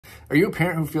Are you a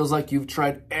parent who feels like you've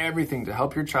tried everything to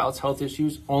help your child's health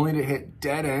issues only to hit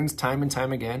dead ends time and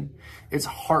time again? It's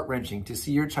heart-wrenching to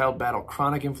see your child battle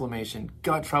chronic inflammation,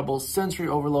 gut troubles, sensory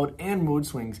overload, and mood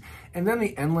swings, and then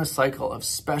the endless cycle of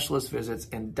specialist visits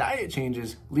and diet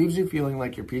changes leaves you feeling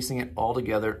like you're piecing it all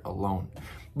together alone.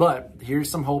 But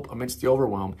here's some hope amidst the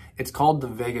overwhelm. It's called the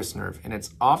vagus nerve, and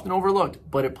it's often overlooked,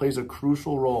 but it plays a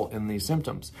crucial role in these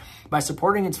symptoms. By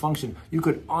supporting its function, you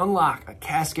could unlock a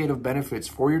cascade of benefits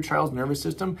for your child's nervous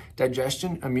system,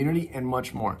 digestion, immunity, and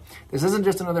much more. This isn't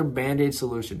just another Band-Aid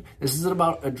solution. This is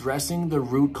about addressing the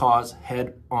root cause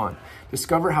head on.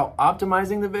 Discover how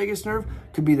optimizing the vagus nerve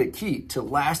could be the key to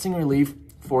lasting relief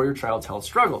for your child's health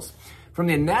struggles. From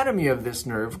the anatomy of this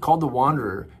nerve, called the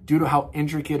wanderer, due to how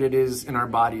intricate it is in our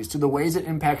bodies, to the ways it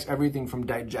impacts everything from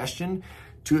digestion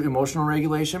to emotional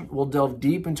regulation, we'll delve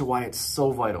deep into why it's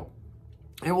so vital.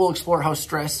 And we'll explore how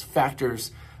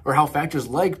factors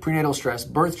like prenatal stress,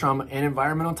 birth trauma, and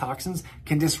environmental toxins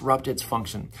can disrupt its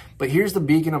function. But here's the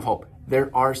beacon of hope.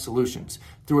 There are solutions.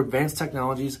 Through advanced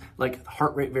technologies like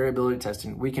heart rate variability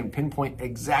testing, we can pinpoint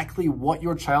exactly what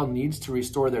your child needs to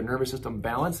restore their nervous system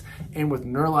balance. And with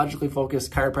neurologically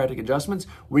focused chiropractic adjustments,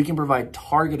 we can provide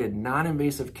targeted,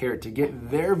 non-invasive care to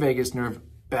get their vagus nerve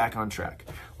back on track.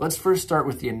 Let's first start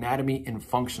with the anatomy and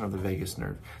function of the vagus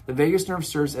nerve. The vagus nerve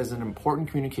serves as an important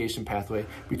communication pathway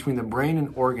between the brain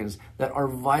and organs that are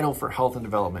vital for health and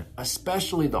development,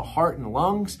 especially the heart and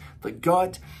lungs, the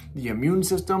gut, the immune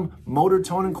system, motor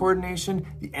tone and coordination,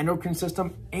 the endocrine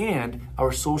system, and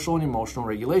our social and emotional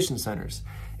regulation centers.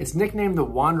 It's nicknamed the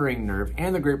wandering nerve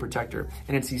and the great protector,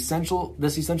 and this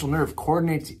essential nerve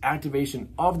coordinates the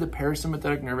activation of the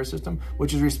parasympathetic nervous system,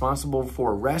 which is responsible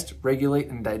for rest, regulate,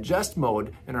 and digest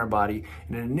mode in our body,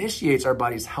 and it initiates our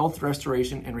body's health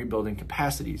restoration and rebuilding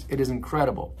capacities. It is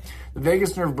incredible. The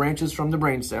vagus nerve branches from the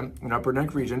brainstem and upper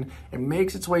neck region and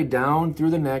makes its way down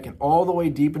through the neck and all the way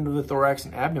deep into the thorax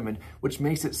and abdomen, which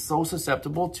makes it so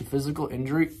susceptible to physical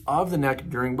injury of the neck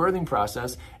during birthing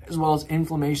process, as well as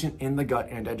inflammation in the gut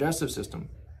and digestive system.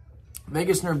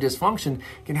 Vagus nerve dysfunction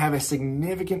can have a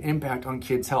significant impact on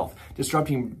kids' health,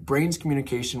 disrupting brain's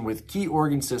communication with key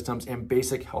organ systems and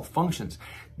basic health functions.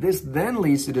 This then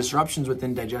leads to disruptions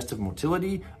within digestive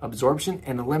motility, absorption,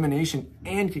 and elimination,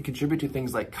 and can contribute to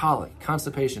things like colic,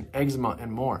 constipation, eczema,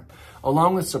 and more,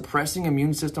 along with suppressing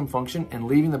immune system function and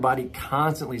leaving the body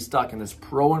constantly stuck in this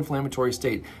pro-inflammatory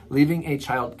state, leaving a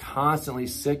child constantly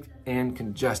sick and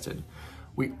congested.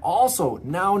 We also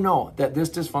now know that this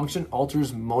dysfunction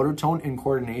alters motor tone and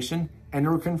coordination,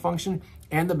 endocrine function,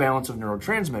 and the balance of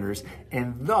neurotransmitters,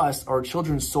 and thus our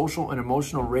children's social and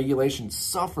emotional regulation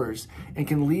suffers and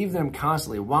can leave them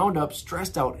constantly wound up,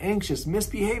 stressed out, anxious,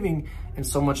 misbehaving, and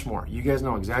so much more. You guys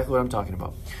know exactly what I'm talking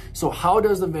about. So how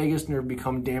does the vagus nerve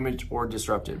become damaged or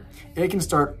disrupted? It can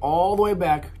start all the way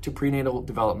back to prenatal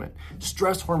development.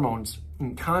 Stress hormones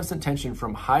and constant tension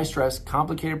from high stress,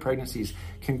 complicated pregnancies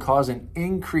can cause an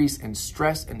increase in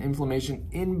stress and inflammation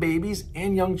in babies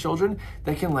and young children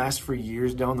that can last for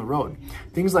years down the road.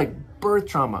 Things like birth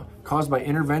trauma caused by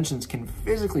interventions can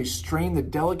physically strain the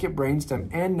delicate brainstem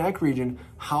and neck region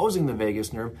housing the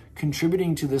vagus nerve,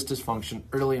 contributing to this dysfunction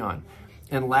early on.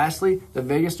 And lastly, the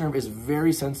vagus nerve is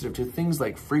very sensitive to things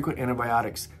like frequent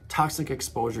antibiotics, toxic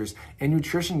exposures, and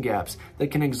nutrition gaps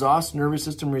that can exhaust nervous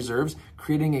system reserves,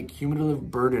 creating a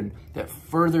cumulative burden that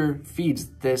further feeds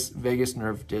this vagus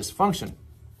nerve dysfunction.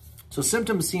 So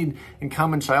symptoms seen in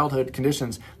common childhood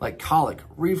conditions like colic,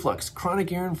 reflux,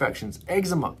 chronic ear infections,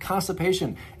 eczema,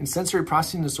 constipation, and sensory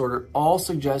processing disorder all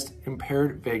suggest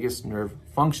impaired vagus nerve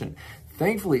function.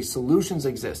 Thankfully, solutions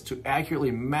exist to accurately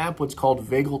map what's called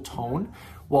vagal tone,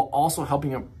 while also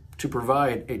helping to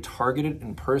provide a targeted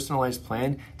and personalized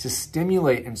plan to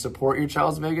stimulate and support your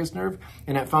child's vagus nerve.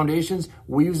 And at Foundations,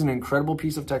 we use an incredible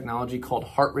piece of technology called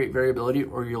heart rate variability,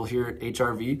 or you'll hear it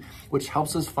HRV, which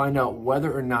helps us find out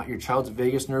whether or not your child's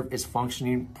vagus nerve is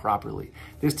functioning properly.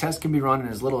 This test can be run in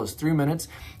as little as 3 minutes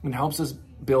and helps us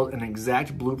build an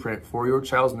exact blueprint for your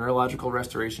child's neurological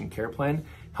restoration care plan,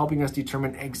 helping us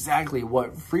determine exactly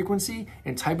what frequency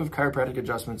and type of chiropractic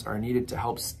adjustments are needed to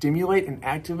help stimulate and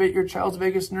activate your child's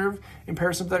vagus nerve and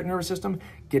parasympathetic nervous system,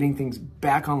 getting things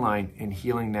back online and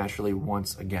healing naturally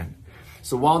once again.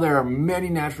 So while there are many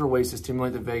natural ways to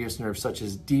stimulate the vagus nerve, such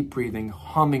as deep breathing,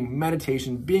 humming,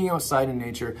 meditation, being outside in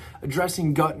nature,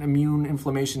 addressing gut and immune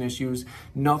inflammation issues,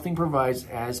 nothing provides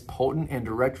as potent and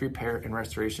direct repair and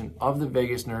restoration of the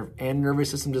vagus nerve and nervous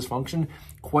system dysfunction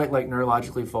quite like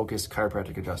neurologically focused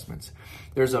chiropractic adjustments.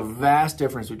 There's a vast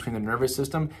difference between the nervous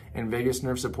system and vagus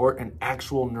nerve support and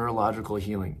actual neurological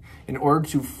healing. In order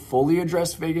to fully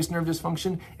address vagus nerve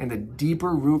dysfunction and the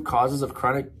deeper root causes of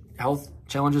chronic health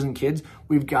challenges in kids,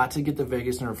 we've got to get the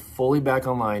vagus nerve fully back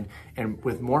online and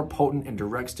with more potent and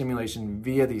direct stimulation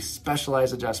via these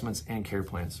specialized adjustments and care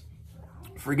plans.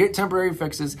 Forget temporary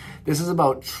fixes. This is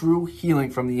about true healing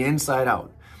from the inside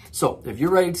out. So if you're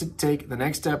ready to take the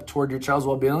next step toward your child's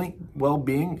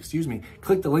well-being,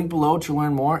 click the link below to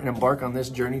learn more and embark on this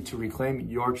journey to reclaim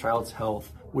your child's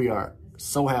health. We are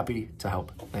so happy to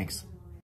help. Thanks.